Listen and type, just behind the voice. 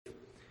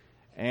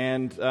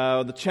And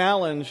the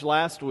challenge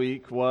last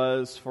week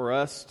was for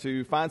us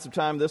to find some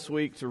time this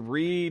week to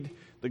read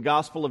the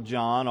Gospel of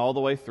John all the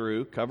way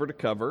through, cover to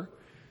cover.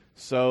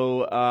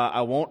 So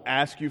I won't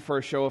ask you for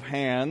a show of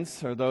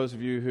hands, or those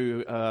of you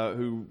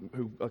who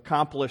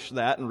accomplished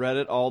that and read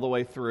it all the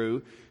way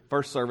through.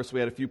 First service, we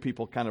had a few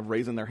people kind of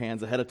raising their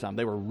hands ahead of time.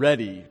 They were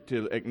ready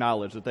to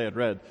acknowledge that they had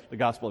read the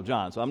Gospel of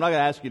John. So I'm not going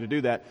to ask you to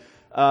do that.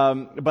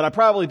 But I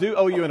probably do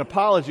owe you an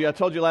apology. I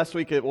told you last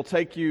week it will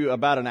take you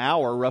about an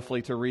hour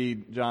roughly to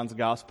read John's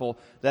Gospel.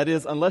 That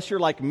is, unless you're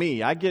like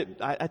me. I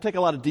take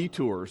a lot of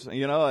detours.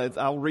 You know,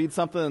 I'll read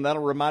something and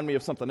that'll remind me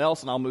of something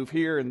else, and I'll move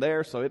here and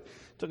there. So it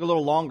took a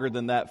little longer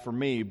than that for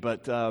me.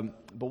 But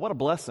what a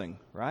blessing,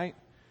 right?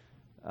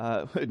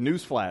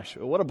 Newsflash.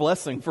 What a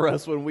blessing for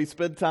us when we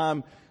spend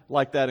time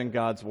like that in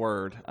God's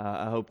Word.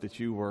 I hope that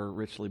you were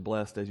richly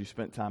blessed as you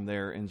spent time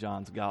there in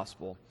John's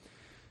Gospel.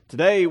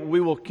 Today we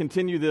will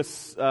continue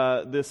this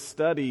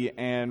study,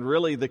 and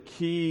really the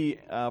key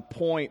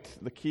point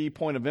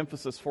of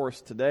emphasis for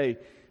us today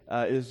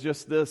is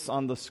just this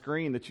on the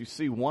screen that you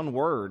see: one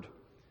word.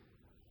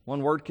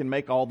 One word can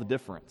make all the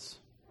difference.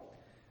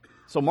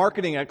 So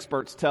marketing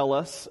experts tell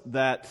us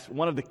that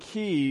one of the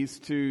keys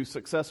to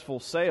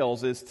successful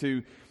sales is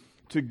to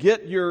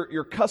get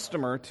your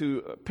customer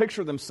to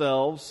picture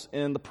themselves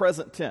in the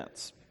present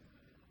tense.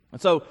 And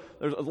so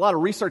there's a lot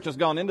of research has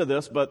gone into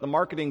this, but the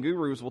marketing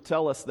gurus will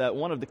tell us that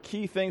one of the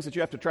key things that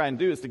you have to try and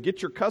do is to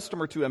get your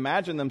customer to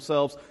imagine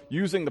themselves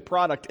using the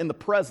product in the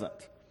present.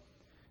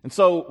 And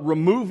so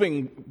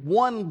removing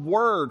one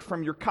word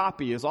from your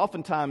copy is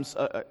oftentimes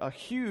a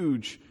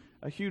huge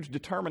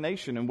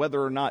determination in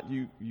whether or not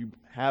you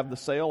have the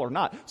sale or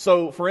not.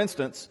 So, for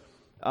instance,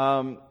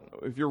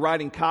 if you're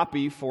writing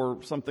copy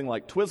for something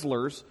like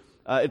Twizzlers,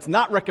 it's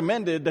not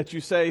recommended that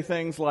you say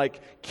things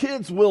like,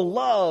 "Kids will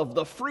love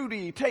the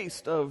fruity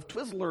taste of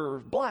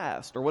Twizzler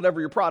Blast," or whatever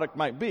your product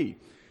might be.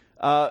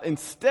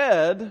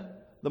 Instead,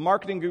 the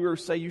marketing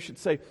gurus say you should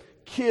say,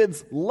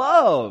 "Kids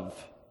love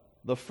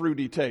the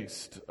fruity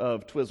taste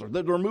of Twizzler."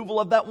 The removal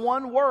of that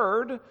one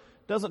word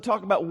doesn't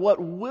talk about what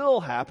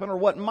will happen or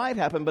what might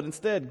happen, but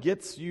instead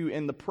gets you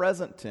in the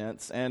present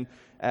tense, and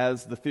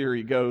as the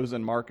theory goes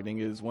in marketing,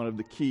 is one of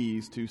the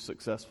keys to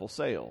successful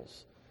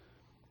sales.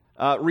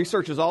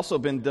 Research has also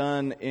been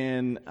done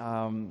in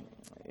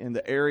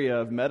the area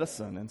of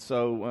medicine, and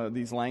so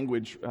these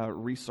language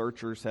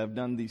researchers have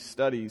done these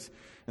studies,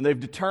 and they've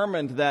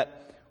determined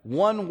that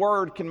one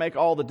word can make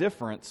all the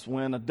difference.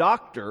 When a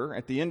doctor,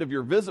 at the end of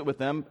your visit with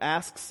them,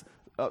 asks,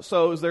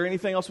 "So is there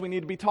anything else we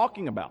need to be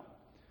talking about?"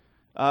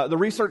 The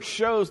research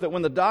shows that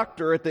when the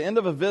doctor, at the end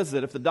of a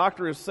visit, if the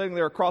doctor is sitting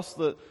there across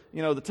the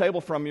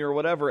table from you or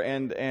whatever,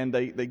 and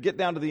they get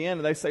down to the end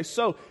and they say,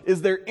 "So,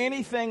 is there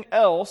anything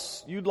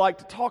else you'd like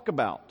to talk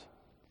about?"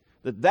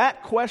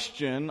 That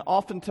question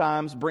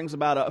oftentimes brings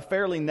about a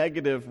fairly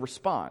negative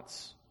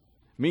response,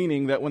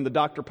 meaning that when the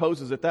doctor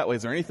poses it that way,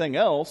 "Is there anything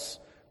else?"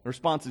 the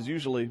response is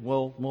usually,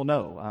 well,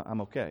 no, I'm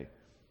okay.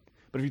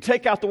 But if you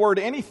take out the word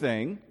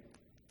 "anything"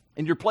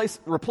 and you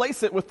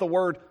replace it with the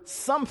word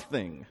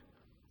 "something,"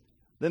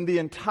 then the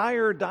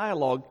entire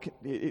dialogue,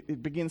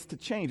 it begins to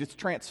change. It's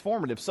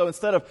transformative. So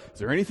instead of, "Is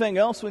there anything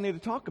else we need to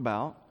talk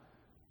about?"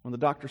 when the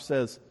doctor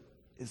says,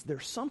 "Is there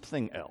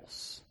something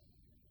else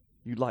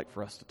you'd like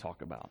for us to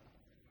talk about?"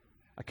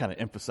 I kind of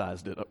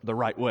emphasized it the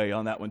right way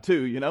on that one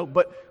too,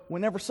 But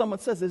whenever someone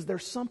says, "Is there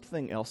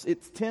something else?"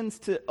 it tends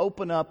to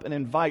open up and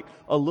invite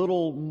a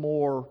little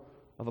more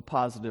of a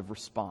positive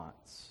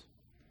response.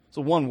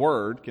 So one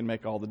word can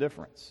make all the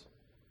difference.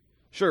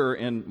 Sure,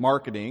 in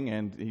marketing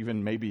and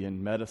even maybe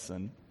in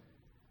medicine.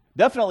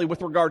 Definitely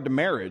with regard to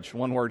marriage,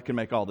 one word can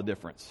make all the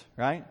difference,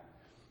 right?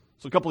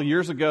 So a couple of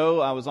years ago,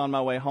 I was on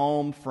my way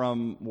home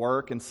from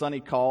work, and Sunny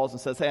calls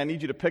and says, "Hey, I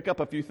need you to pick up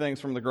a few things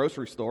from the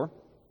grocery store."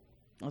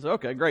 I said,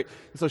 "Okay, great."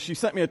 So she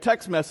sent me a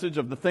text message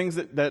of the things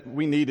that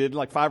we needed,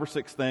 like 5 or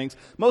 6 things.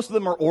 Most of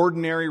them are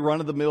ordinary,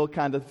 run-of-the-mill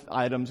kind of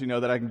items,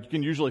 that I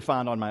can usually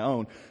find on my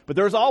own. But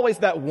there's always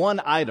that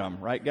one item,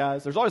 right,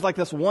 guys? There's always like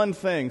this one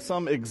thing,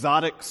 some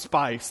exotic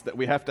spice that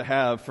we have to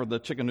have for the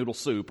chicken noodle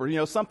soup,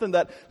 or, something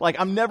that, like,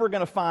 I'm never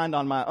going to find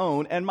on my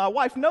own. And my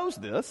wife knows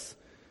this.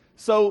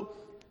 So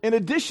in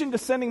addition to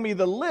sending me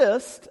the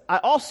list, I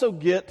also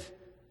get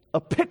a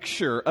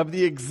picture of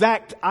the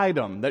exact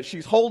item that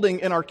she's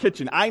holding in our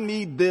kitchen. I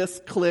need this,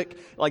 click.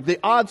 Like, the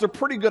odds are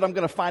pretty good I'm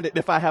going to find it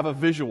if I have a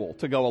visual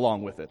to go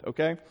along with it,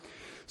 okay?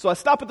 So I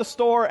stop at the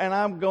store, and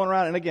I'm going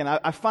around, and again,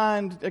 I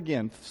find,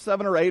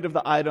 7 or 8 of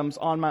the items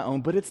on my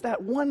own, but it's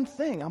that one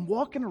thing. I'm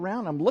walking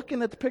around, I'm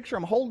looking at the picture,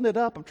 I'm holding it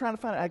up, I'm trying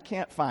to find it, I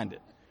can't find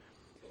it.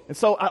 And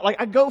so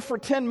I go for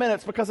 10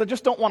 minutes because I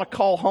just don't want to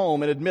call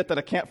home and admit that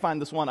I can't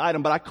find this one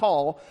item, but I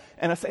call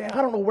and I say,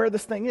 "I don't know where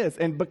this thing is."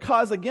 And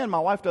because, again, my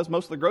wife does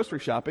most of the grocery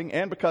shopping,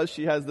 and because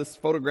she has this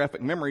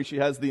photographic memory, she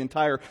has the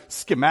entire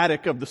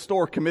schematic of the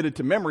store committed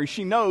to memory,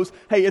 she knows,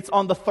 hey, it's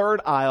on the 3rd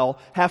aisle,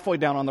 halfway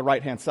down on the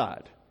right-hand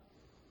side.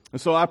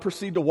 And so I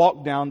proceed to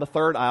walk down the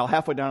 3rd aisle,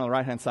 halfway down on the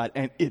right-hand side,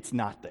 and it's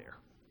not there,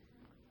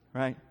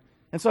 right?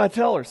 And so I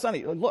tell her,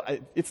 Sonny, look,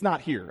 it's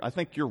not here. I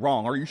think you're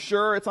wrong. Are you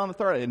sure it's on the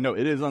third aisle? No,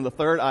 it is on the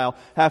third aisle,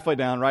 halfway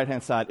down,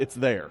 right-hand side. It's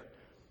there.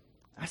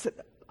 I said,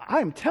 I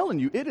am telling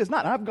you, it is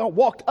not. I've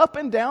walked up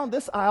and down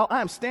this aisle.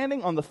 I am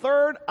standing on the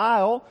third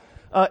aisle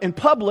in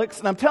Publix,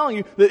 and I'm telling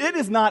you that it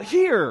is not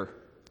here.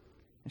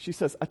 And she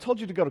says, I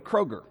told you to go to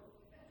Kroger.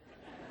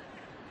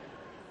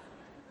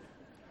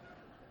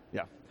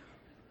 Yeah.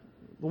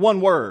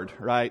 One word,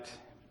 right?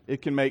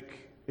 It can make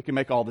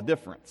all the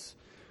difference.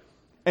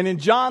 And in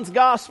John's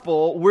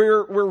gospel,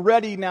 we're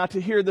ready now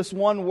to hear this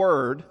one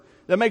word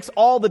that makes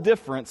all the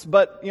difference.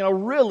 But,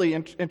 really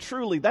and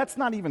truly, that's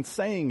not even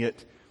saying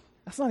it.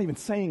 That's not even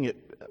saying it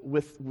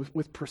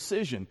with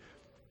precision.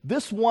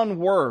 This one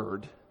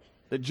word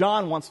that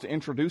John wants to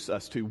introduce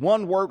us to,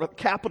 one word with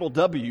capital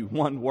W,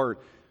 one word,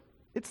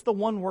 it's the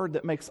one word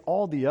that makes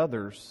all the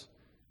others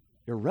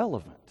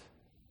irrelevant.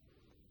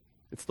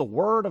 It's the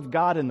Word of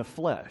God in the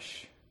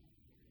flesh.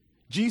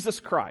 Jesus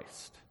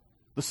Christ,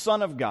 the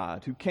Son of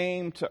God, who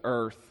came to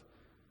earth,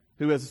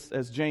 who,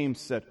 as James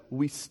said,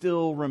 we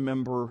still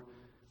remember,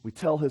 we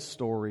tell his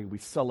story, we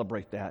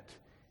celebrate that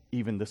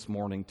even this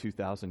morning,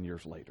 2,000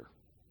 years later.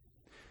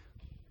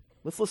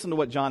 Let's listen to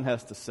what John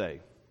has to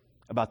say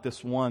about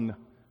this one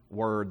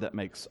word that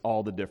makes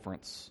all the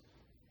difference.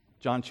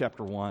 John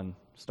chapter 1,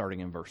 starting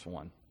in verse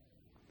 1.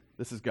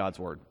 This is God's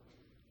word.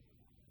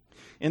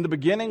 In the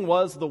beginning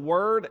was the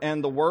Word,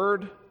 and the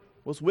Word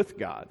was with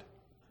God,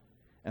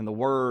 and the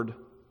Word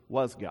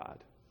was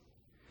God.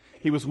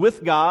 He was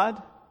with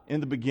God in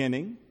the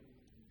beginning,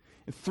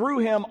 and through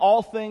him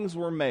all things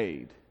were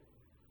made.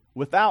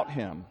 Without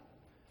him,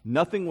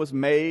 nothing was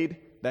made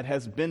that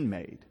has been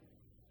made.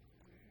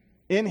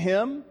 In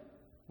him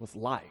was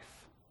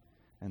life,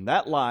 and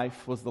that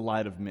life was the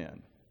light of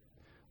men.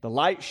 The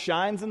light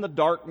shines in the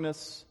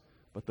darkness,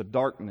 but the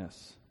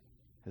darkness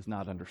has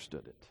not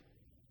understood it.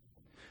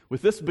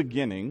 With this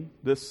beginning,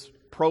 this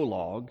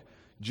prologue,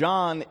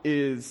 John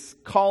is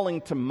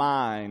calling to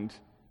mind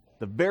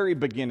the very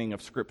beginning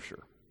of Scripture.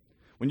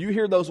 When you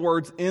hear those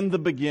words, in the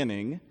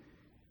beginning,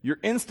 you're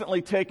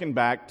instantly taken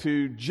back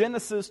to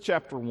Genesis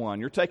chapter 1.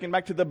 You're taken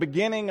back to the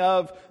beginning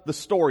of the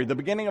story, the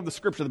beginning of the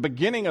Scripture, the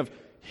beginning of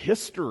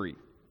history,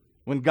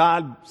 when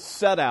God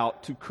set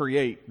out to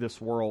create this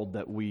world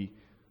that we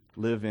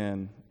live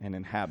in and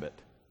inhabit.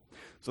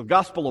 So the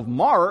Gospel of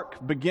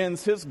Mark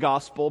begins his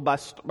gospel by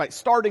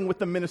starting with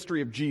the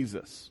ministry of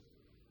Jesus.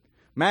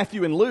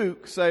 Matthew and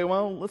Luke say,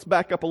 well, let's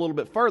back up a little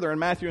bit further. In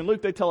Matthew and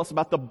Luke, they tell us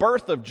about the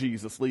birth of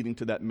Jesus leading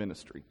to that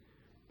ministry.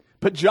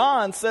 But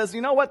John says,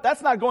 you know what?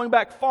 That's not going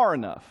back far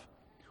enough.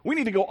 We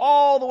need to go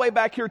all the way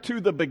back here to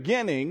the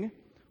beginning.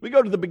 We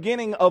go to the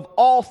beginning of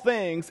all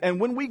things. And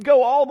when we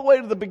go all the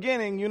way to the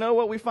beginning, you know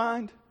what we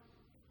find?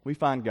 We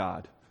find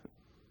God.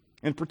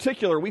 In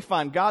particular, we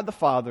find God the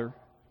Father,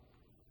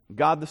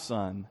 God the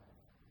Son,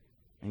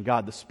 and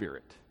God the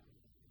Spirit.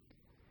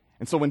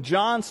 And so when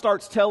John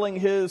starts telling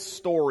his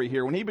story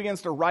here, when he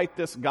begins to write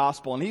this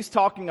gospel, and he's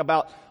talking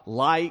about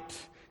light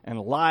and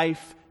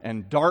life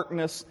and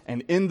darkness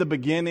and in the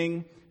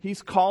beginning,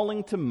 he's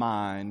calling to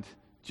mind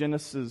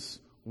Genesis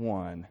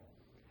 1.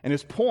 And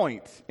his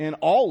point in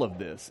all of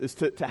this is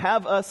to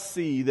have us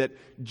see that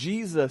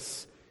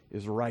Jesus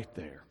is right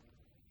there.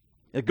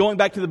 That going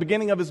back to the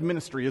beginning of his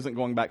ministry isn't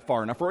going back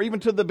far enough, or even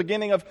to the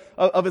beginning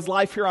of his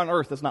life here on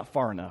earth is not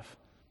far enough.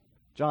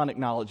 John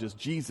acknowledges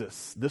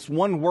Jesus, this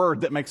one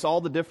word that makes all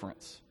the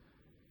difference.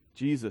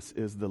 Jesus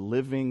is the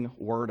living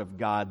Word of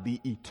God, the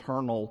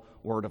eternal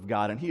Word of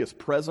God, and he is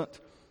present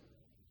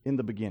in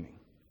the beginning.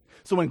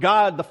 So when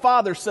God the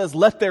Father says,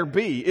 let there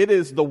be, it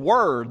is the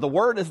Word. The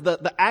Word is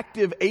the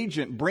active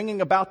agent bringing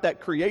about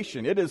that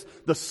creation. It is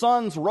the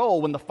Son's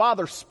role. When the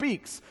Father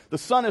speaks, the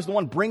Son is the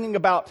one bringing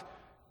about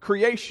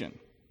creation.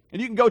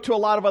 And you can go to a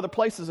lot of other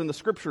places in the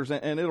Scriptures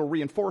and it'll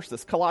reinforce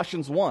this.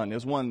 Colossians 1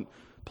 is one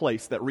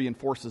place that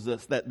reinforces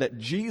this, that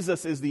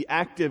Jesus is the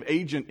active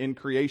agent in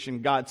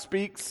creation. God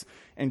speaks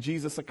and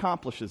Jesus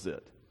accomplishes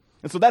it.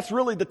 And so that's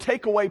really the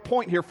takeaway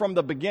point here from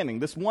the beginning.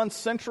 This one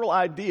central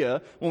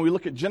idea, when we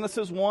look at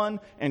Genesis 1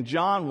 and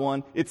John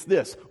 1, it's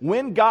this.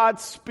 When God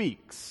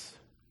speaks,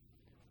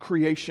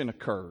 creation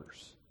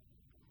occurs.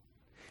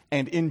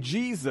 And in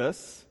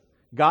Jesus,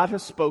 God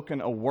has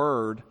spoken a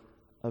word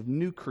of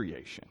new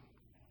creation.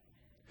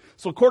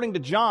 So according to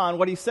John,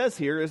 what he says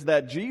here is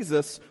that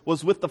Jesus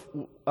was with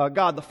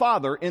God the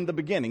Father in the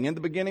beginning. In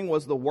the beginning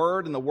was the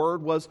Word, and the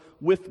Word was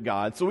with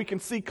God. So we can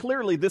see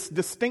clearly this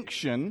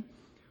distinction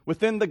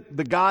within the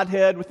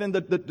Godhead, within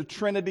the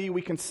Trinity.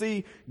 We can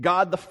see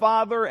God the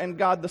Father and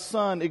God the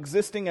Son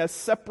existing as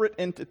separate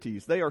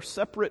entities. They are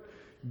separate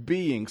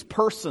beings.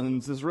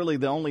 Persons is really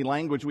the only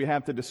language we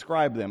have to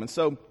describe them. And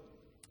so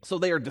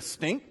they are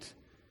distinct.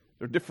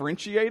 They're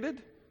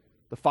differentiated.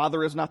 The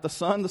Father is not the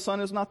Son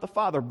is not the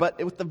Father.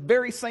 But with the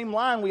very same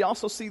line, we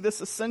also see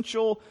this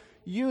essential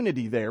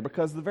unity there,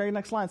 because the very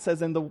next line says,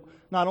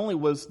 not only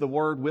was the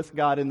Word with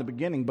God in the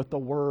beginning, but the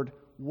Word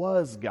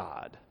was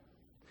God.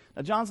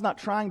 Now, John's not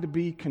trying to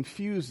be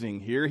confusing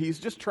here. He's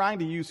just trying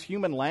to use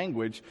human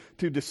language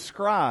to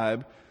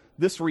describe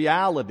this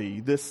reality,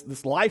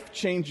 this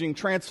life-changing,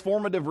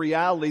 transformative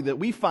reality that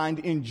we find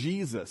in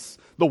Jesus,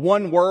 the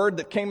one Word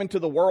that came into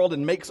the world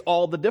and makes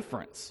all the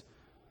difference.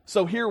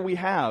 So here we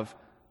have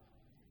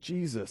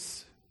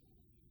Jesus,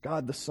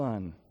 God the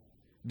Son,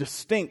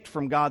 distinct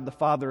from God the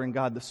Father and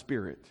God the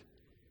Spirit.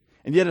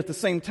 And yet at the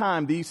same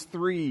time, these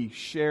three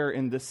share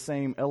in this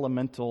same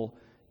elemental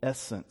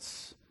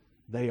essence.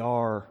 They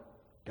are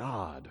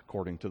God,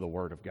 according to the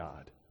Word of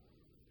God.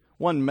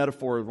 One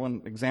metaphor,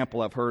 one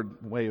example I've heard,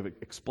 a way of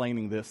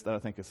explaining this that I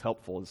think is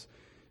helpful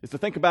is to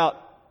think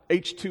about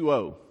H2O.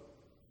 You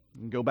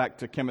can go back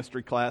to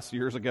chemistry class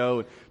years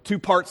ago. 2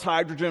 parts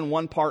hydrogen,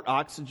 1 part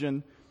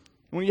oxygen.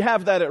 When you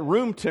have that at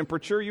room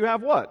temperature, you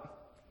have what?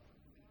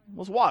 It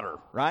was water,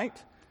 right?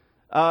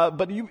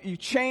 But you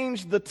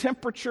change the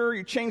temperature,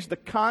 you change the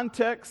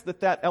context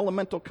that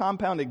elemental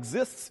compound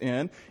exists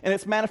in, and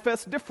it's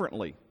manifest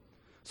differently.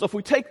 So if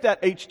we take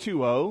that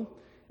H2O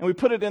and we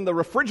put it in the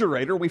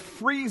refrigerator, we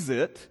freeze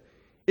it,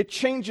 it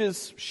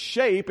changes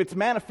shape, it's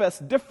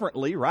manifest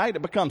differently, right?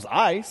 It becomes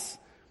ice,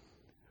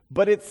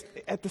 but it's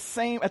at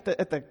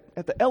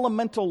the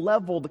elemental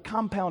level, the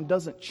compound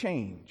doesn't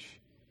change.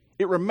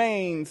 It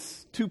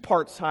remains 2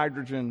 parts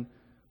hydrogen,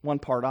 1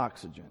 part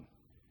oxygen.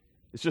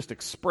 It's just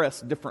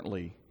expressed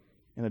differently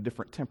in a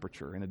different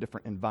temperature, in a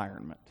different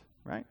environment,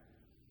 right?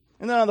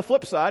 And then on the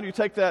flip side, you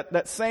take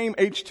that same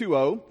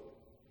H2O,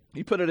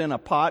 you put it in a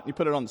pot, you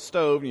put it on the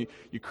stove, and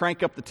you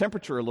crank up the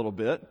temperature a little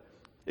bit,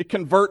 it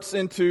converts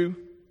into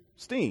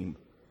steam,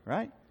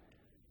 right?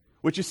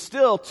 Which is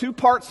still 2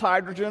 parts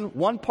hydrogen,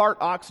 1 part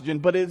oxygen,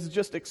 but it's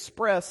just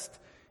expressed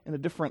in a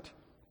different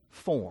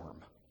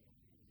form.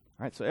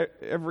 All right, so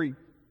every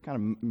kind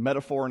of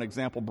metaphor and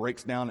example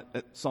breaks down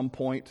at some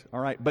point, all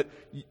right? But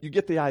you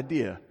get the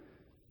idea.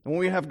 And when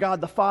we have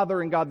God the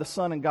Father and God the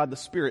Son and God the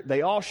Spirit,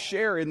 they all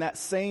share in that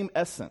same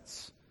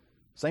essence,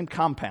 same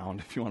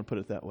compound, if you want to put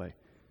it that way.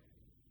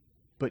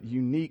 But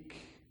unique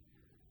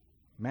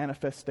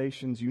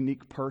manifestations,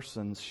 unique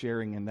persons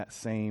sharing in that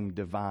same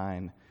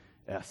divine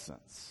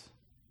essence.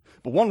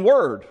 But one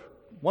word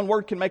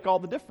can make all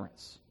the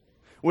difference.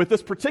 With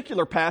this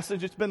particular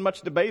passage, it's been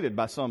much debated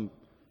by some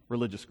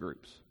religious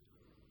groups.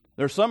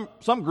 There's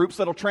some groups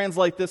that'll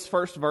translate this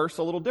first verse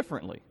a little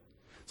differently.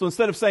 So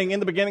instead of saying, in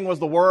the beginning was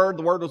the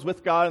Word was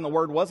with God, and the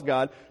Word was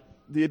God,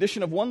 the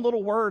addition of one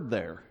little word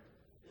there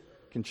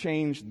can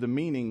change the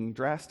meaning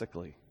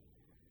drastically.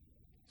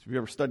 So if you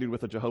ever studied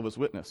with a Jehovah's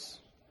Witness,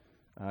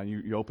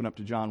 you open up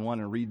to John 1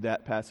 and read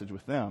that passage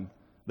with them,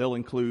 they'll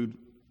include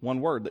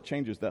one word that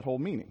changes that whole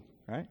meaning,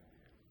 right?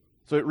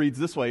 So it reads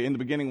this way, in the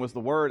beginning was the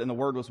Word, and the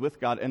Word was with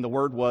God, and the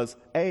Word was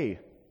a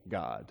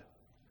God.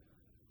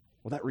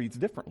 Well, that reads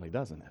differently,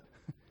 doesn't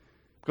it?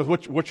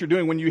 Because what you're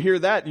doing when you hear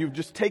that, you've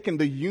just taken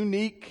the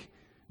unique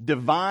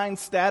divine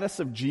status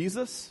of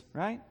Jesus,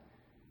 right?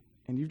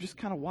 And you've just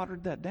kind of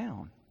watered that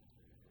down.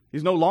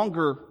 He's no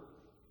longer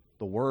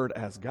the Word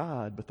as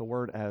God, but the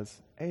Word as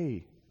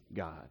a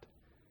God.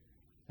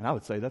 And I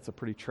would say that's a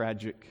pretty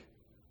tragic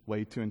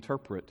way to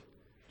interpret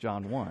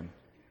John 1.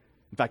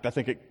 In fact, I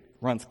think it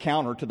runs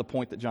counter to the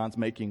point that John's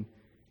making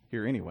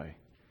here anyway,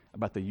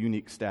 about the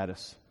unique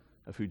status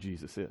of who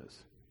Jesus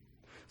is.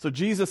 So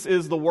Jesus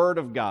is the Word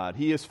of God.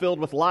 He is filled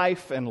with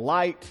life and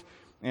light,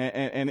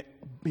 and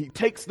he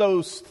takes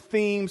those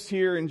themes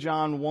here in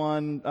John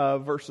 1,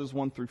 verses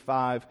 1 through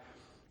 5,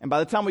 and by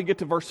the time we get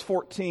to verse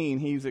 14,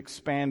 he's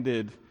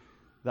expanded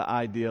the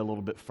idea a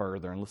little bit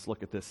further, and let's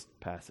look at this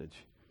passage.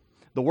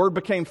 The Word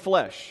became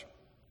flesh,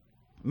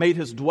 made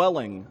his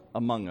dwelling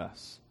among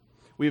us.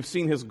 We have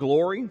seen his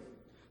glory,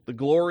 the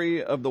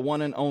glory of the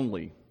one and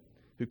only,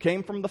 who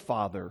came from the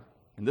Father,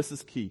 and this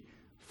is key,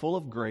 full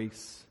of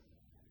grace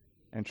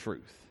and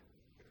truth.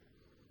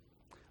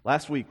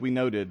 Last week we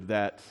noted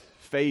that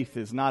faith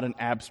is not an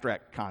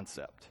abstract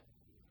concept,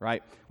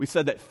 right? We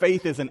said that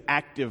faith is an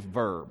active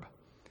verb,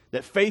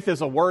 that faith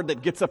is a word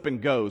that gets up and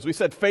goes. We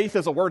said faith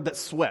is a word that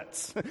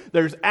sweats.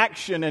 There's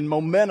action and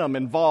momentum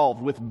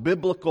involved with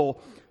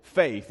biblical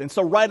faith. And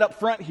so right up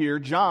front here,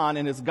 John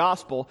in his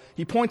gospel,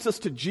 he points us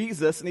to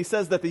Jesus, and he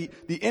says that the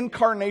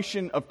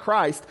incarnation of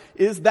Christ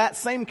is that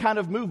same kind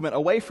of movement,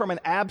 away from an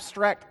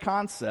abstract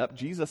concept,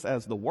 Jesus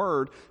as the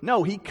Word.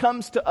 No, he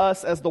comes to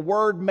us as the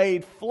Word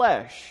made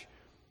flesh.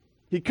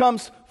 He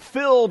comes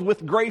filled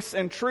with grace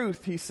and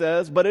truth, he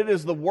says, but it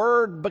is the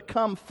Word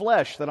become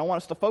flesh that I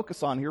want us to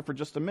focus on here for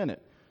just a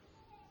minute.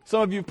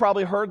 Some of you have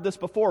probably heard this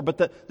before, but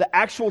the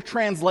actual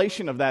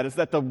translation of that is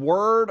that the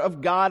Word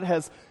of God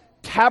has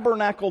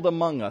tabernacled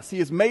among us. He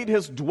has made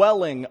his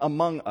dwelling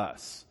among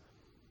us.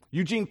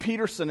 Eugene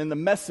Peterson in The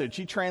Message,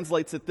 he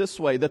translates it this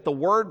way, that the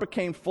Word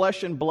became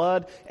flesh and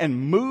blood and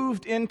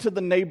moved into the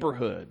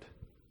neighborhood.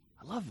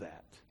 I love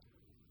that.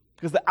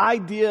 Because the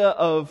idea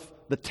of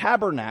the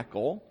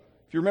tabernacle,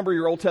 if you remember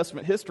your Old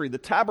Testament history, the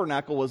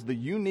tabernacle was the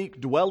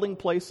unique dwelling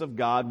place of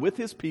God with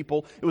his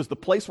people. It was the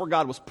place where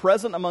God was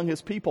present among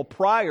his people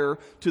prior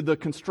to the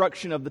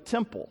construction of the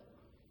temple.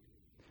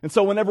 And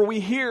so whenever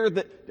we hear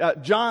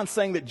that John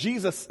saying that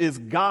Jesus is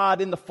God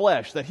in the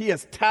flesh, that he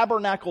has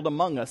tabernacled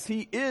among us,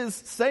 he is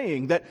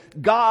saying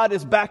that God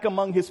is back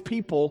among his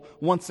people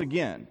once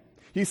again.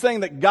 He's saying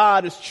that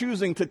God is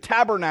choosing to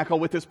tabernacle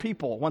with his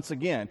people once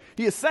again.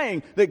 He is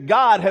saying that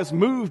God has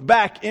moved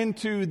back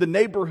into the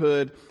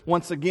neighborhood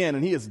once again,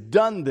 and he has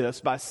done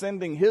this by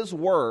sending his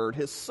word,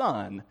 his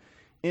son,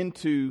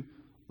 into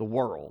the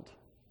world.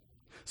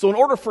 So in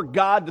order for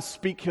God to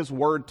speak his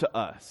word to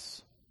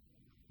us,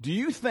 do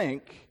you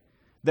think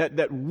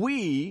that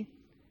we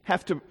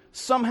have to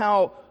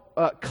somehow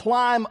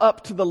climb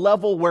up to the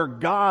level where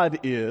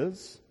God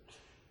is?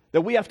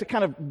 That we have to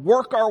kind of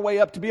work our way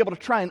up to be able to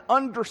try and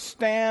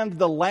understand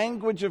the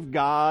language of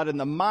God and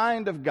the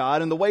mind of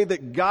God and the way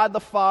that God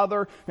the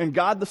Father and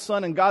God the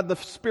Son and God the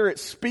Spirit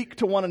speak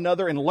to one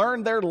another and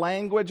learn their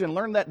language and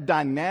learn that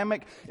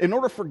dynamic? In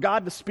order for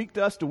God to speak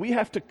to us, do we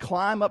have to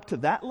climb up to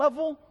that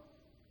level?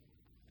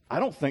 I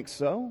don't think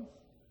so.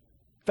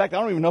 In fact, I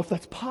don't even know if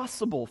that's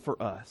possible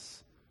for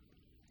us.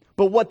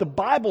 But what the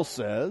Bible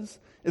says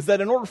is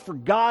that in order for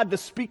God to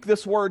speak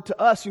this word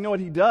to us, you know what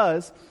he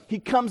does? He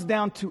comes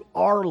down to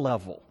our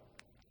level.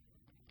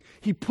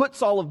 He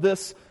puts all of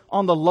this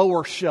on the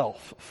lower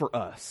shelf for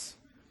us.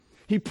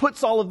 He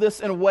puts all of this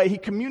in a way, he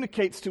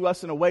communicates to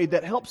us in a way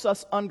that helps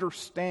us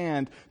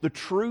understand the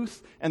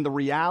truth and the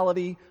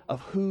reality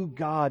of who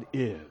God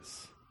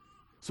is.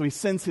 So he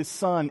sends his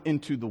son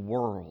into the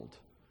world,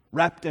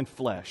 wrapped in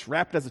flesh,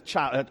 wrapped as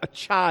a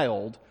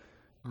child,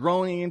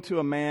 growing into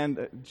a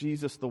man,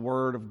 Jesus, the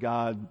Word of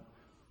God,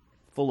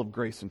 full of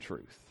grace and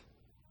truth.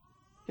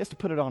 He has to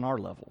put it on our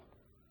level.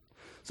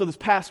 So this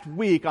past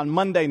week, on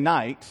Monday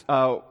night,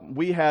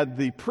 we had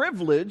the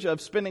privilege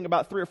of spending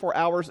about 3 or 4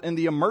 hours in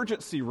the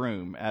emergency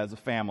room as a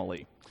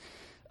family.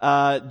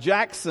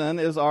 Jackson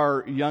is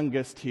our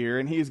youngest here,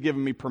 and he's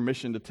given me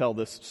permission to tell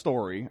this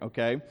story,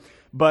 okay?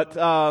 But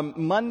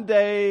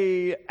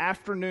Monday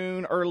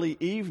afternoon, early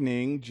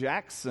evening,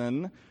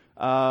 Jackson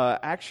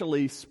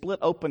actually split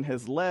open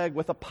his leg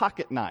with a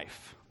pocket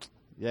knife.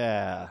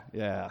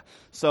 Yeah.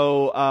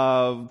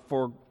 So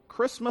for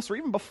Christmas, or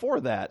even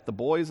before that, the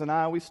boys and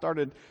I, we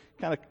started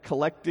kind of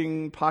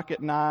collecting pocket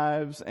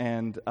knives,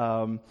 and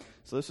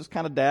so this is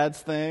kind of Dad's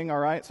thing, all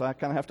right? So I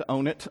kind of have to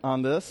own it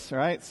on this,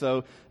 right?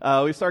 So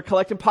we started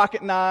collecting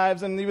pocket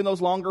knives and even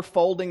those longer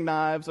folding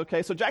knives,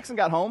 okay? So Jackson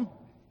got home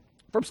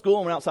from school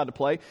and went outside to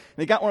play, and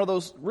he got one of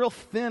those real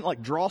thin,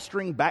 like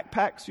drawstring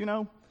backpacks, you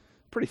know,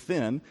 pretty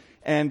thin,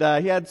 and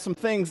he had some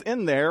things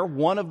in there.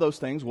 One of those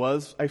things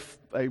was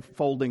a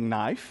folding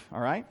knife,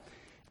 all right?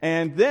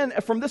 And then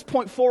from this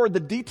point forward, the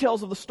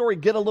details of the story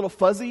get a little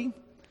fuzzy,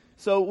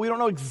 so we don't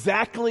know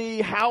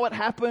exactly how it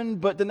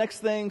happened, but the next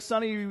thing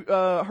Sonny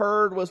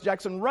heard was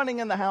Jackson running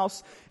in the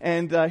house,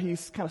 and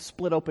he's kind of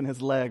split open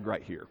his leg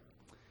right here.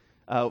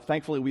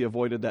 Thankfully, we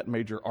avoided that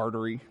major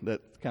artery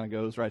that kind of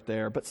goes right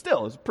there. But still,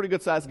 it was a pretty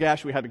good-sized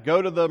gash. We had to go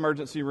to the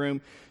emergency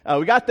room.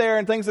 We got there,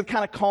 and things had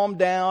kind of calmed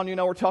down. You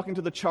know, we're talking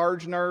to the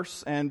charge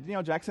nurse, and, you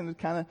know, Jackson had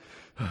kind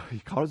of, he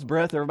caught his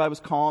breath. Everybody was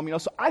calm, you know.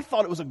 So I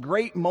thought it was a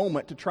great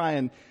moment to try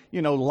and,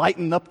 you know,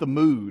 lighten up the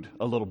mood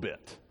a little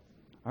bit.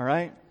 All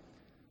right?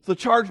 So the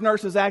charge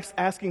nurse is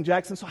asking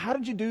Jackson, so how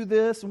did you do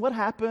this, and what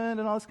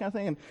happened, and all this kind of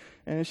thing.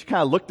 And she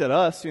kind of looked at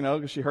us, you know,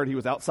 because she heard he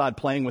was outside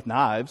playing with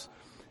knives.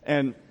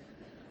 And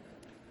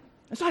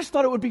so I just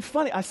thought it would be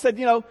funny. I said,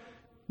 you know,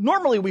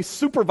 normally we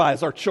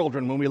supervise our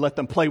children when we let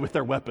them play with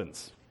their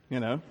weapons,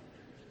 you know.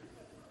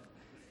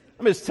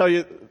 Let me just tell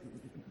you,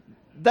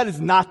 that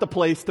is not the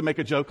place to make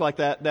a joke like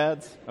that,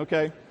 dads,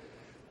 okay?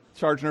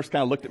 Charge nurse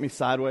kind of looked at me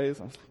sideways.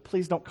 I was like,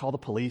 please don't call the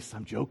police.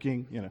 I'm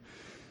joking, you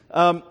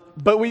know.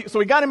 But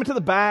we got him into the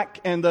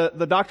back, and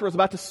the doctor was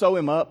about to sew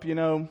him up, you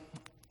know.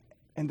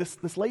 And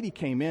this lady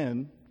came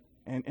in,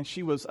 and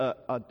she was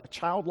a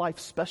child life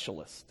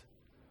specialist.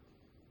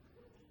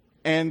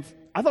 And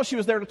I thought she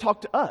was there to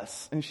talk to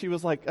us. And she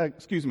was like,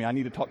 excuse me, I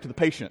need to talk to the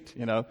patient,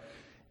 you know.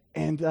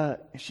 And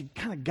she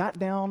kind of got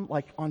down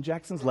like on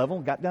Jackson's level,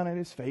 got down at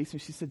his face,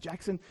 and she said,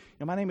 Jackson, you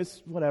know, my name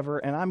is whatever,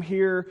 and I'm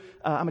here,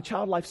 I'm a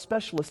child life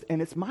specialist,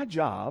 and it's my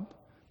job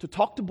to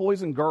talk to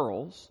boys and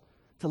girls,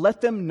 to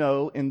let them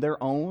know in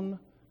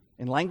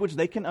language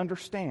they can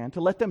understand,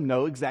 to let them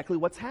know exactly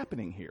what's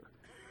happening here.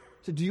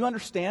 So do you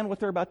understand what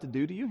they're about to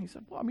do to you? He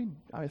said, well, I mean,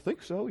 I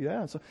think so,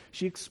 yeah. So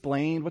she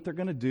explained what they're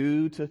going to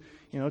do to,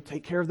 you know,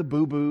 take care of the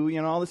boo-boo,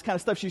 you know, all this kind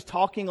of stuff. She's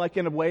talking like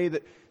in a way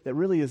that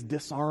really is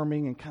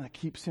disarming and kind of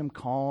keeps him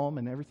calm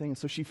and everything. And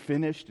so she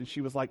finished, and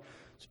she was like,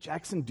 so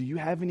Jackson, do you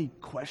have any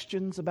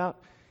questions about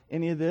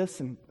any of this?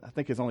 And I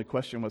think his only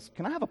question was,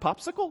 can I have a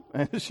popsicle?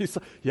 And she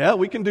said, yeah,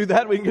 we can do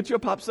that. We can get you a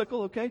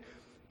popsicle, okay?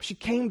 She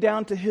came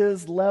down to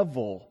his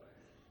level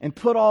and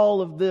put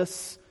all of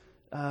this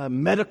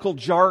medical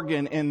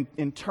jargon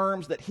in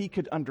terms that he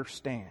could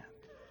understand.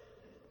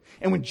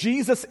 And when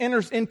Jesus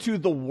enters into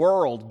the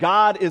world,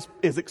 God is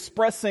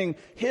expressing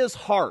his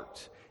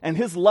heart and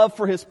his love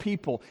for his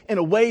people in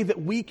a way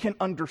that we can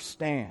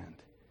understand.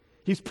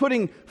 He's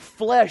putting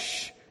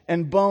flesh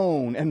and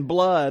bone and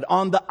blood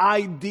on the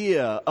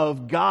idea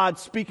of God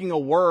speaking a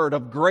word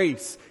of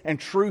grace and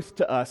truth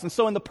to us. And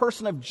so in the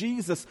person of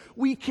Jesus,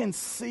 we can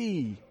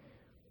see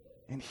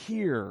and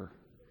hear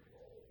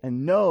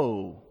and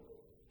know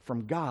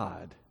from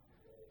God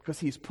because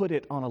He's put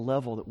it on a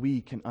level that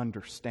we can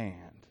understand.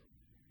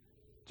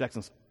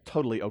 Jackson's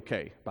totally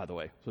okay, by the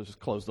way. So let's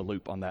just close the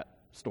loop on that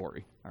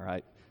story, all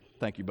right?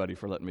 Thank you, buddy,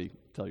 for letting me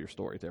tell your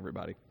story to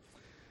everybody.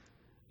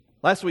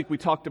 Last week we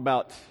talked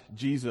about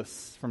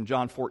Jesus from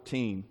John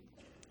 14,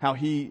 how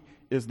He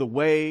is the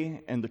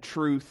way and the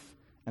truth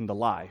and the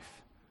life.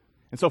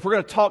 And so if we're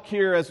going to talk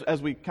here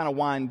as we kind of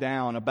wind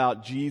down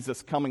about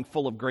Jesus coming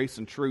full of grace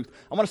and truth,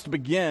 I want us to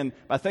begin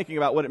by thinking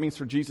about what it means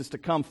for Jesus to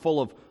come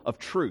full of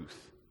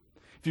truth.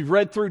 If you've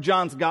read through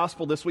John's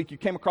gospel this week, you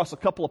came across a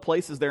couple of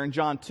places there in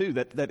John 2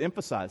 that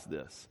emphasize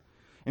this.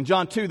 In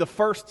John 2, the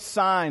first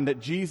sign that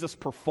Jesus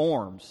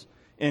performs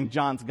in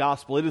John's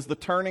gospel, it is the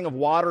turning of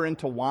water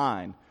into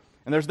wine.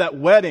 And there's that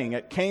wedding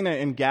at Cana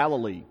in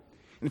Galilee.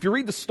 And if you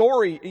read the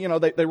story, you know,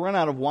 they run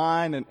out of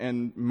wine,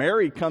 and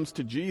Mary comes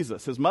to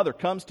Jesus. His mother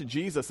comes to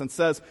Jesus and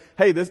says,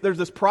 hey, there's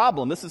this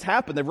problem. This has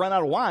happened. They've run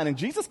out of wine. And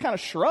Jesus kind of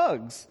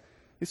shrugs.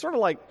 He's sort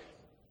of like,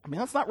 I mean,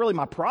 that's not really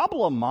my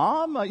problem,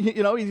 Mom.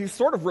 You know, he's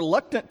sort of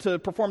reluctant to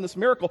perform this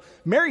miracle.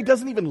 Mary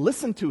doesn't even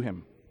listen to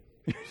him.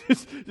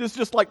 It's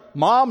just like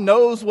Mom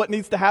knows what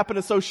needs to happen.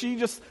 And so she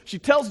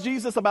tells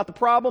Jesus about the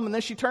problem, and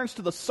then she turns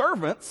to the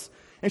servants,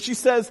 and she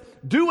says,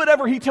 do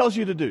whatever He tells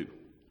you to do.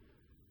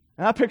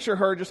 And I picture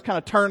her just kind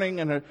of turning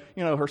and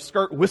her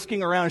skirt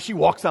whisking around, and she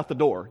walks out the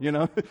door, you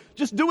know.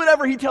 Just do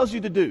whatever He tells you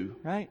to do,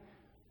 right?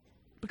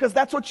 Because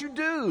that's what you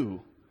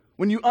do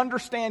when you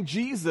understand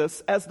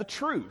Jesus as the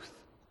truth.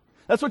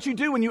 That's what you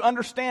do when you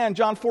understand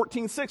John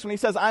 14:6 when He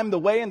says, I'm the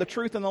way and the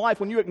truth and the life.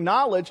 When you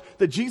acknowledge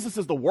that Jesus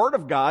is the Word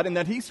of God and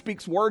that He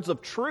speaks words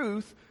of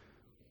truth,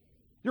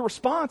 your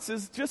response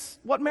is just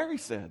what Mary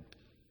said.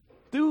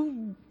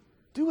 Do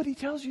what He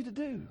tells you to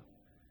do.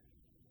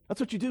 That's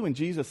what you do when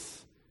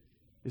Jesus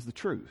is the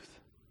truth.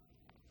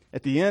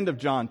 At the end of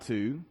John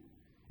 2,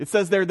 it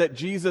says there that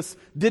Jesus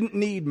didn't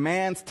need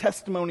man's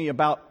testimony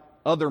about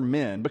other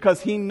men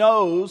because He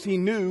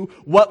knew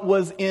what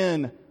was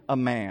in a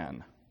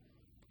man.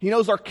 He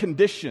knows our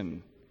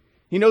condition.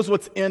 He knows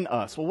what's in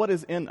us. Well, what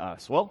is in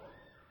us? Well,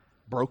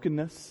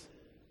 brokenness,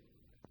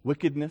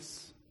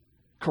 wickedness,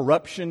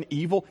 corruption,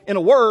 evil. In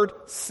a word,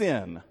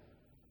 sin.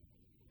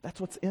 That's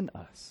what's in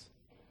us.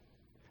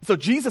 So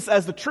Jesus,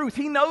 as the truth,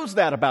 He knows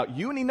that about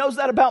you, and He knows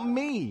that about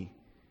me.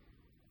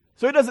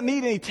 So He doesn't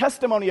need any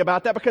testimony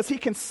about that because He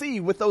can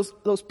see with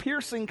those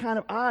piercing kind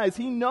of eyes.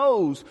 He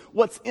knows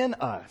what's in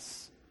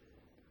us.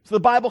 So the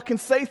Bible can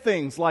say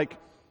things like,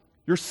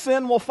 your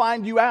sin will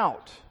find you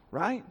out,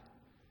 right?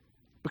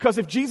 Because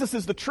if Jesus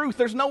is the truth,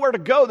 there's nowhere to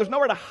go. There's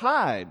nowhere to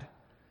hide.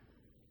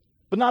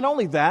 But not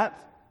only that,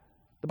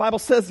 the Bible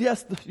says,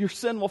 yes, your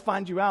sin will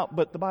find you out,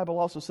 but the Bible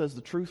also says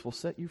the truth will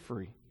set you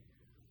free.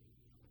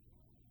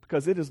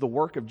 Because it is the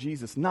work of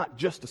Jesus not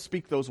just to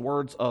speak those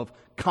words of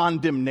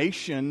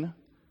condemnation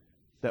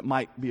that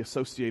might be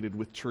associated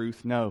with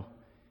truth. No,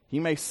 He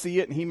may see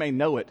it and He may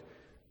know it,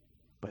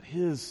 but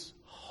His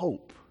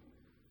hope,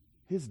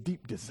 His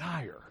deep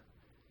desire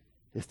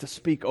is to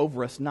speak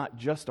over us not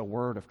just a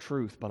word of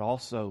truth, but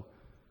also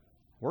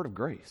a word of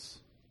grace,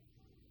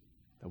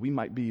 that we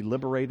might be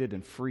liberated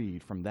and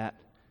freed from that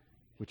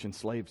which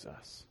enslaves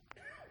us.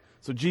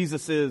 So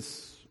Jesus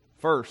is,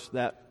 first,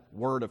 that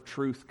word of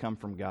truth come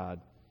from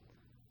God,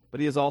 but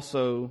He is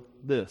also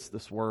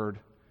this word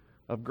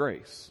of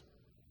grace.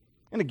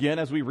 And again,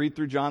 as we read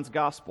through John's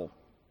gospel,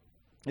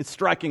 it's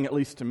striking, at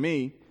least to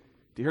me,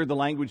 to hear the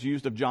language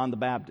used of John the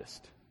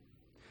Baptist.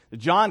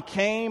 John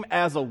came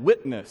as a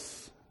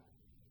witness,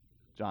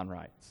 John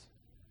writes.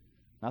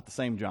 Not the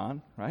same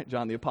John, right?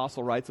 John the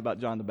Apostle writes about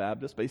John the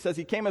Baptist, but he says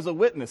he came as a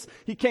witness.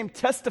 He came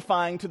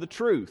testifying to the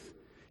truth.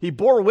 He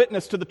bore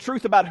witness to the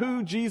truth about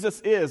who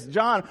Jesus is.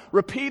 John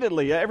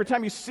repeatedly, every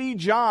time you see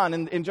John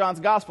in John's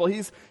gospel,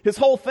 his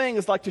whole thing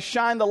is like to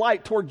shine the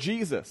light toward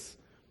Jesus.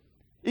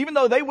 Even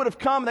though they would have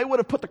come, they would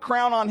have put the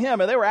crown on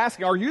Him, and they were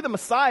asking, are you the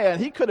Messiah? And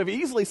He could have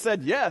easily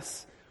said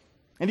yes.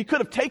 And He could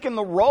have taken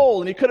the role,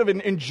 and He could have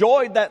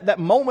enjoyed that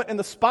moment in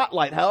the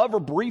spotlight,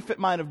 however brief it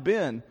might have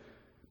been.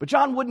 But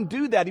John wouldn't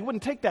do that. He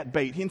wouldn't take that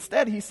bait.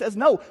 Instead, he says,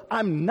 no,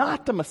 I'm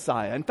not the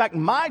Messiah. In fact,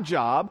 my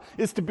job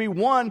is to be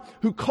one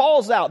who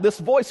calls out, this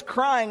voice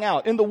crying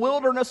out, in the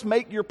wilderness,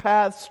 make your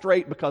paths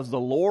straight because the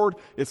Lord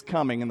is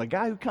coming. And the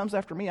guy who comes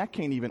after me, I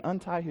can't even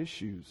untie his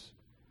shoes.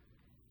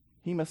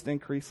 He must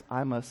increase,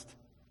 I must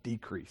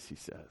decrease, he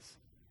says.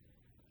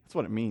 That's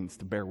what it means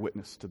to bear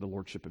witness to the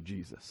Lordship of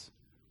Jesus.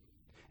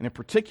 And in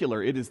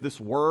particular, it is this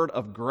word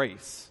of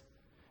grace.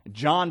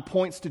 John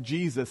points to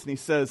Jesus and he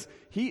says,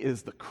 He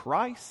is the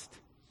Christ,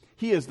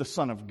 He is the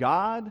Son of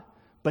God,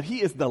 but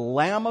He is the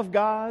Lamb of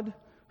God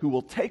who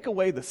will take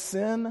away the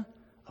sin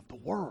of the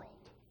world.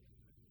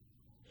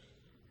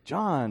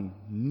 John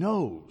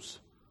knows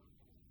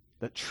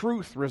that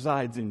truth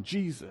resides in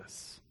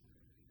Jesus,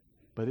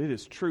 but it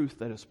is truth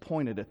that is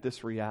pointed at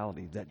this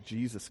reality that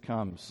Jesus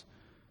comes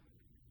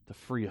to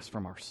free us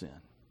from our sin.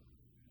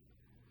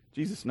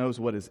 Jesus knows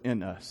what is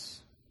in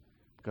us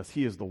because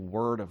he is the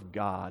Word of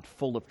God,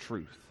 full of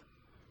truth.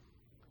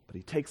 But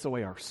he takes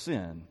away our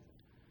sin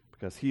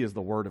because he is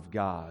the Word of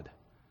God,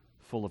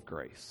 full of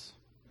grace.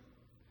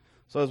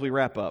 So as we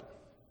wrap up,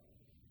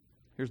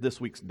 here's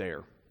this week's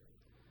dare.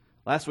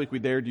 Last week we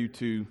dared you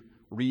to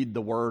read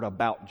the word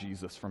about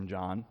Jesus from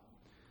John.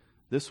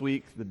 This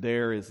week the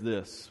dare is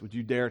this. Would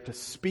you dare to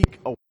speak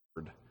a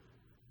word?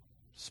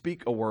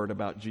 Speak a word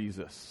about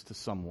Jesus to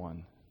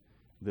someone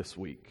this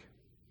week.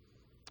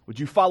 Would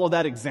you follow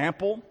that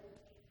example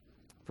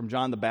from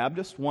John the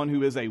Baptist, one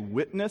who is a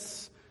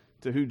witness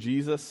to who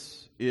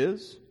Jesus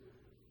is?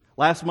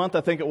 Last month,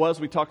 I think it was,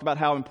 we talked about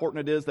how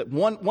important it is that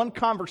one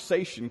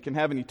conversation can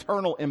have an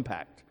eternal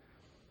impact.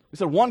 We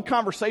said one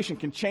conversation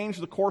can change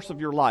the course of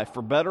your life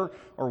for better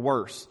or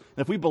worse.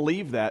 And if we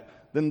believe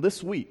that, then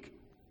this week,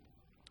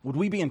 would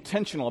we be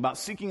intentional about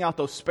seeking out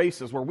those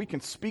spaces where we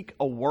can speak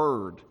a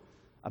word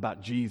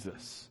about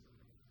Jesus,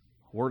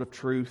 a word of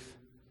truth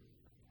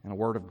and a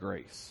word of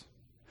grace?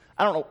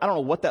 I don't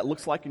know what that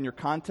looks like in your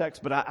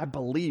context, but I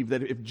believe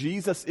that if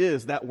Jesus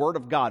is that Word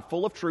of God,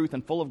 full of truth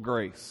and full of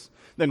grace,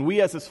 then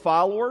we as His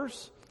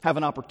followers have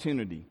an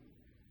opportunity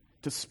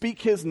to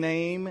speak His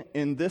name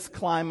in this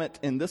climate,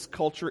 in this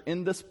culture,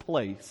 in this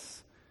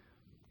place,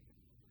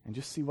 and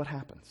just see what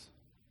happens.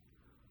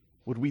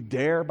 Would we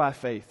dare by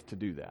faith to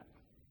do that?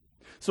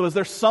 So is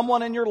there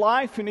someone in your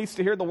life who needs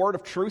to hear the word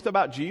of truth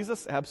about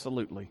Jesus?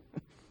 Absolutely.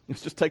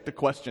 Let's just take the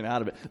question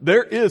out of it.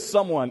 There is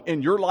someone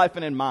in your life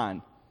and in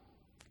mine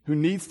who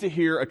needs to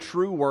hear a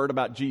true word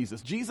about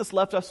Jesus. Jesus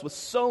left us with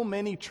so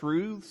many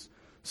truths,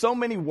 so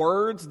many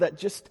words that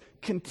just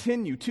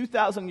continue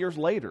 2,000 years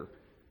later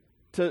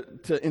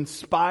to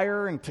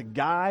inspire and to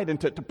guide and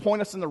to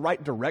point us in the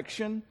right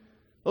direction.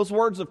 Those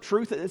words of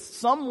truth, it's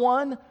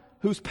someone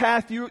whose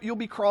path you'll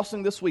be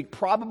crossing this week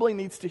probably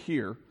needs to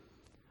hear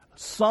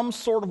some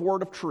sort of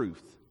word of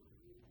truth.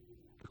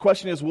 The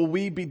question is, will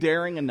we be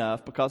daring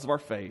enough because of our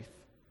faith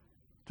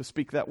to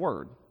speak that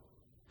word?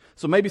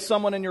 So maybe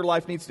someone in your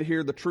life needs to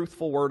hear the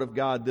truthful word of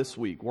God this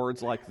week.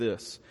 Words like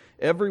this: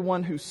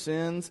 everyone who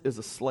sins is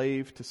a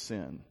slave to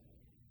sin.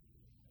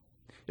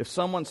 If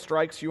someone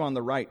strikes you on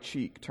the right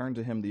cheek, turn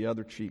to him the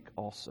other cheek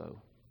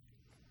also.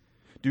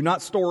 Do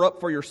not store up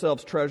for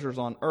yourselves treasures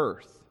on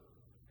earth.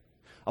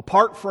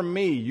 Apart from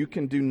me, you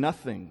can do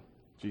nothing,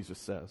 Jesus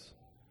says.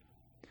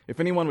 If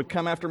anyone would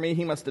come after me,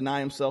 he must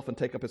deny himself and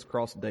take up his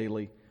cross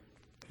daily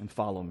and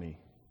follow me.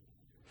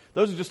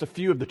 Those are just a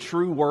few of the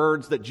true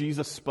words that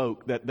Jesus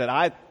spoke that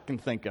I can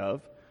think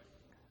of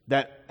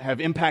that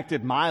have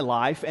impacted my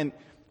life. And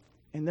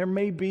there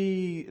may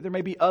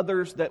be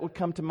others that would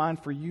come to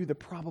mind for you. There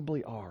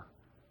probably are.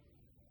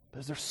 But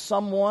is there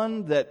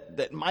someone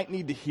that might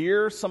need to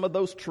hear some of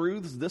those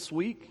truths this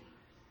week?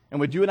 And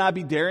would you and I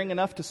be daring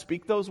enough to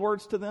speak those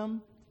words to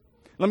them?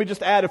 Let me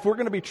just add, if we're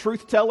going to be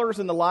truth tellers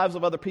in the lives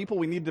of other people,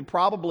 we need to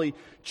probably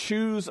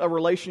choose a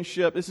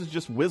relationship. This is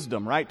just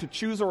wisdom, right? To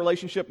choose a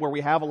relationship where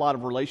we have a lot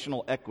of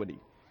relational equity.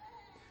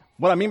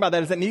 What I mean by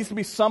that is it needs to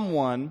be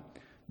someone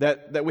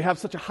that we have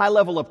such a high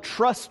level of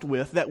trust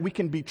with that we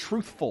can be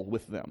truthful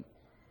with them.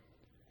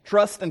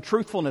 Trust and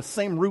truthfulness,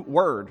 same root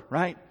word,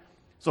 right?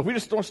 So if we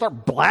just don't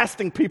start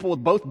blasting people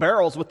with both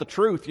barrels with the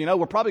truth,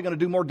 we're probably going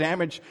to do more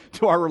damage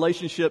to our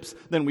relationships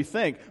than we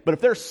think. But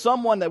if there's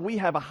someone that we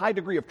have a high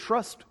degree of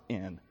trust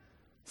in,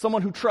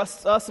 someone who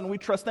trusts us and we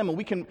trust them, and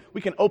we can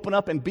open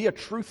up and be a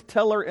truth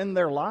teller in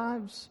their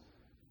lives,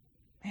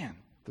 man,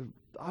 the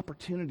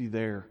opportunity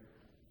there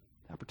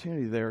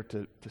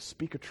to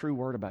speak a true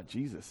word about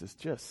Jesus is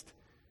just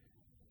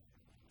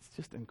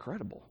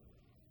incredible.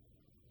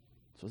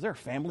 So is there a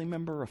family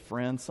member, a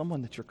friend,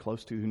 someone that you're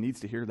close to who needs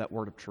to hear that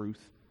word of truth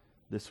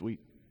this week?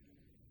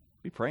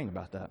 Be praying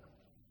about that.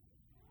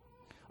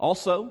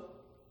 Also,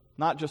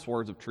 not just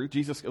words of truth.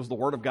 Jesus was the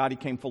Word of God. He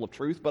came full of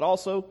truth, but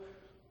also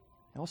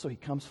He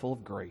comes full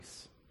of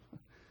grace.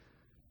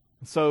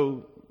 And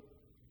so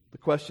the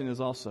question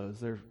is also, is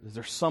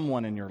there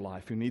someone in your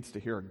life who needs to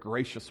hear a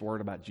gracious word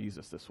about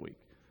Jesus this week?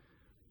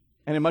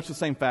 And in much the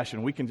same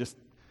fashion, we can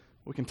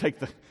take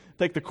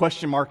the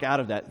question mark out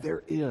of that.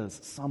 There is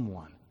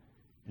someone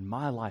in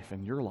my life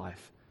and your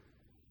life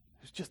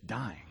who's just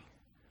dying.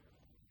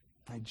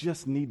 I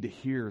just need to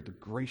hear the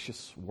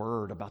gracious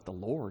word about the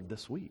Lord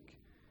this week.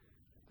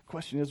 The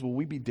question is, will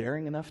we be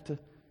daring enough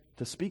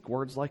to speak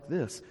words like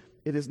this?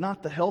 It is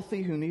not the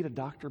healthy who need a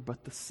doctor,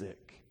 but the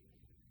sick.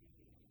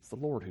 It's the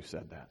Lord who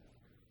said that.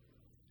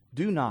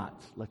 Do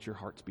not let your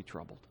hearts be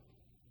troubled.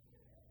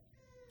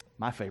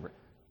 My favorite,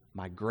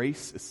 my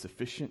grace is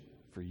sufficient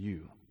for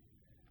you.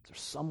 Is there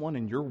someone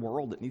in your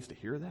world that needs to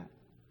hear that?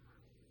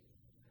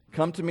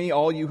 Come to me,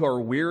 all you who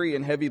are weary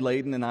and heavy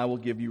laden, and I will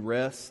give you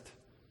rest.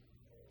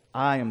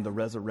 I am the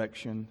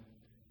resurrection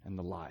and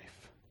the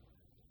life.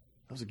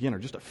 Those, again, are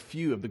just a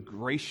few of the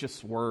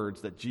gracious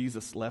words that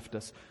Jesus left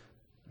us.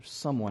 There's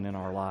someone in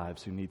our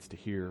lives who needs to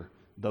hear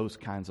those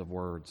kinds of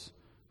words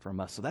from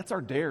us. So that's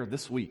our dare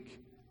this week.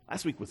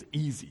 Last week was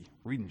easy,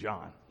 reading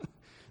John.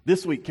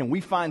 This week, can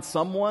we find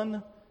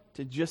someone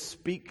to just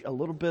speak a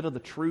little bit of the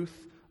truth,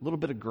 a little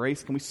bit of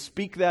grace? Can we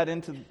speak that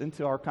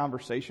into our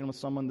conversation with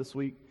someone this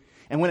week?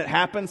 And when it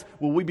happens,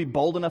 will we be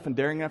bold enough and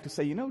daring enough to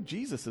say,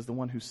 Jesus is the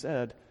one who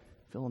said,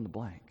 fill in the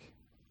blank.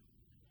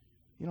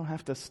 You don't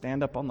have to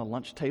stand up on the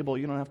lunch table.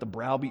 You don't have to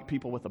browbeat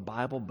people with the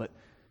Bible. But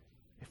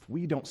if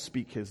we don't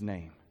speak his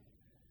name,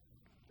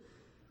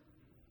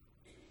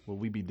 will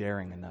we be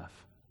daring enough?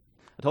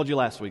 I told you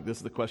last week, this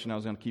is the question I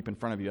was going to keep in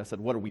front of you. I said,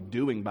 what are we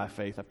doing by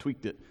faith? I've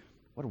tweaked it.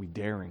 What are we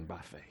daring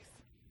by faith?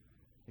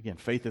 Again,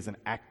 faith is an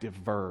active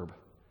verb.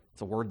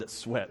 It's a word that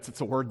sweats.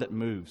 It's a word that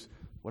moves.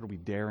 What are we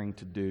daring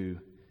to do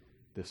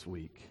this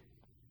week?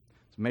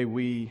 So may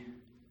we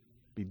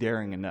be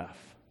daring enough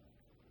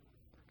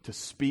to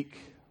speak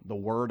the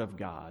Word of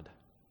God,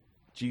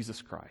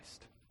 Jesus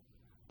Christ,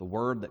 the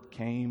Word that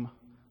came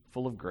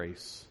full of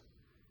grace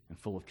and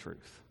full of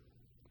truth.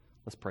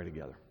 Let's pray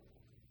together.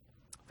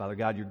 Father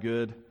God, you're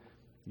good.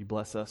 You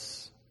bless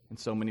us in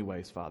so many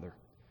ways, Father.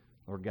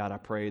 Lord God, I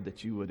pray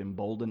that you would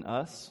embolden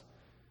us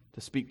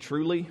to speak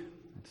truly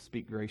and to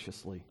speak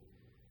graciously.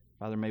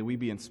 Father, may we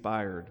be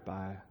inspired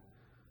by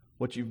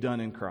what you've done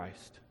in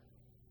Christ,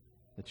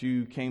 that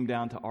you came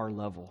down to our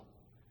level,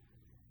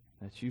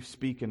 that you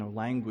speak in a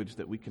language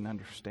that we can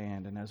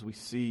understand. And as we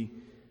see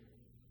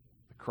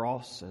the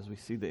cross, as we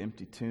see the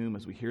empty tomb,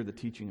 as we hear the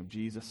teaching of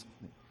Jesus,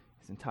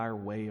 his entire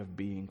way of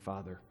being,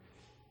 Father,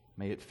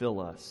 may it fill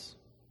us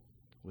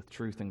with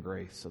truth and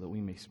grace so that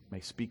we may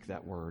speak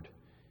that word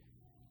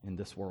in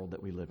this world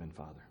that we live in,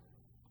 Father.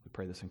 We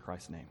pray this in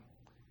Christ's name.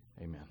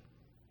 Amen.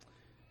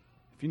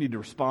 If you need to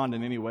respond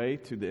in any way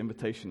to the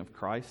invitation of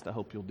Christ, I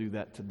hope you'll do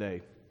that today.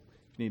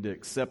 If you need to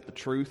accept the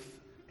truth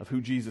of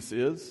who Jesus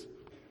is,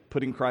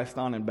 putting Christ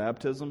on in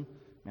baptism,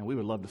 man, we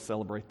would love to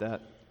celebrate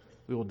that.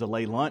 We will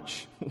delay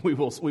lunch. We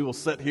will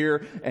sit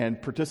here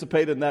and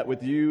participate in that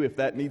with you. If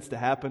that needs to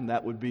happen,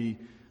 that would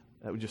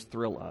just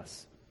thrill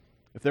us.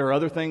 If there are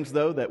other things,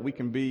 though, that we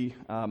can be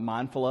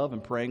mindful of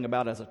and praying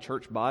about as a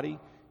church body,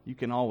 you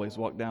can always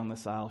walk down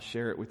this aisle,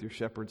 share it with your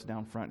shepherds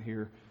down front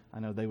here. I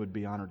know they would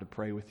be honored to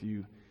pray with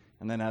you.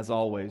 And then, as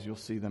always, you'll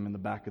see them in the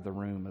back of the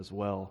room as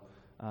well.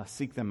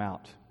 Seek them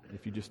out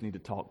if you just need to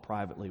talk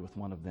privately with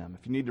one of them.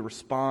 If you need to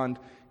respond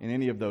in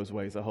any of those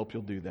ways, I hope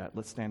you'll do that.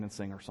 Let's stand and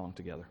sing our song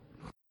together.